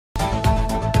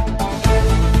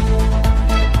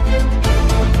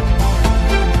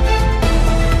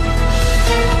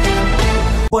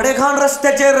बडेखान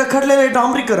रस्त्याचे रखडलेले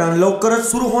डांबरीकरण लवकरच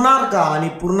सुरू होणार का आणि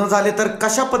पूर्ण झाले तर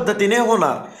कशा पद्धतीने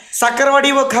होणार?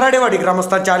 साखरवाडी व खराडेवाडी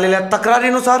ग्रामस्थांच्या आलेल्या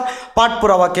तक्रारीनुसार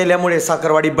पाठपुरावा केल्यामुळे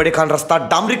साखरवाडी बडेखान रस्ता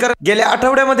डांबरीकरण गेल्या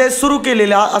आठवड्यामध्ये सुरू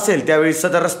केलेला असेल त्यावेळी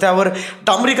सदर रस्त्यावर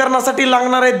डांबरीकरणासाठी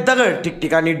लागणारे दगड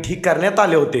ठिकठिकाणी ढीक करण्यात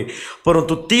आले होते,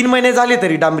 परंतु 3 महिने झाले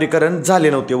तरी डांबरीकरण झाले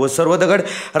नव्हते व सर्व दगड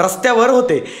रस्त्यावर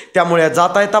होते। त्यामुळे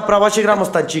जाता येता प्रवासी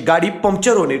ग्रामस्थांची गाडी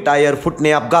पंक्चर होणे, टायर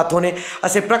फुटणे, अपघात होणे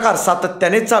असे प्रकार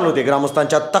सातत्याने चालू होते।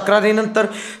 ग्रामस्थांच्या तक्रारीनंतर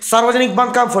सार्वजनिक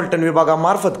बांधकाम फलटण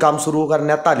विभागामार्फत काम सुरू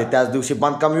करण्यात आले। त्याच दिवशी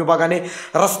बांधकाम विभागाने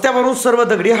रस्त्यावरून सर्व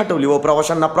दगडी हटवली व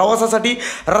प्रवाशांना प्रवासासाठी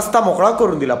रस्ता मोकळा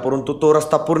करून दिला, परंतु तो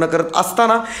रस्ता पूर्ण करत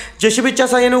असताना जेसीबीच्या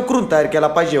साहाय्याने उकरून तयार केला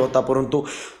पाहिजे होता, परंतु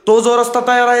तो जो रस्ता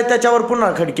तयार आहे त्याच्यावर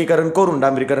पुन्हा खडकीकरण करून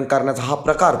डांबरीकरण करण्याचा हा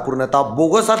प्रकार पूर्णतः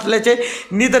बोगस असल्याचे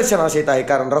निदर्शनास येत आहे।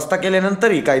 कारण रस्ता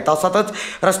केल्यानंतरही काही तासातच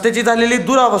रस्त्याची झालेली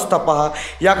दुरावस्था पहा,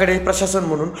 याकडे प्रशासन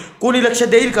म्हणून कोणी लक्ष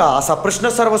देईल का असा प्रश्न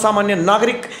सर्वसामान्य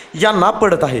नागरिक यांना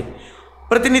पडत आहे।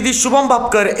 प्रतिनिधी शुभम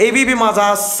भापकर, ABP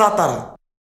माझा, सातारा।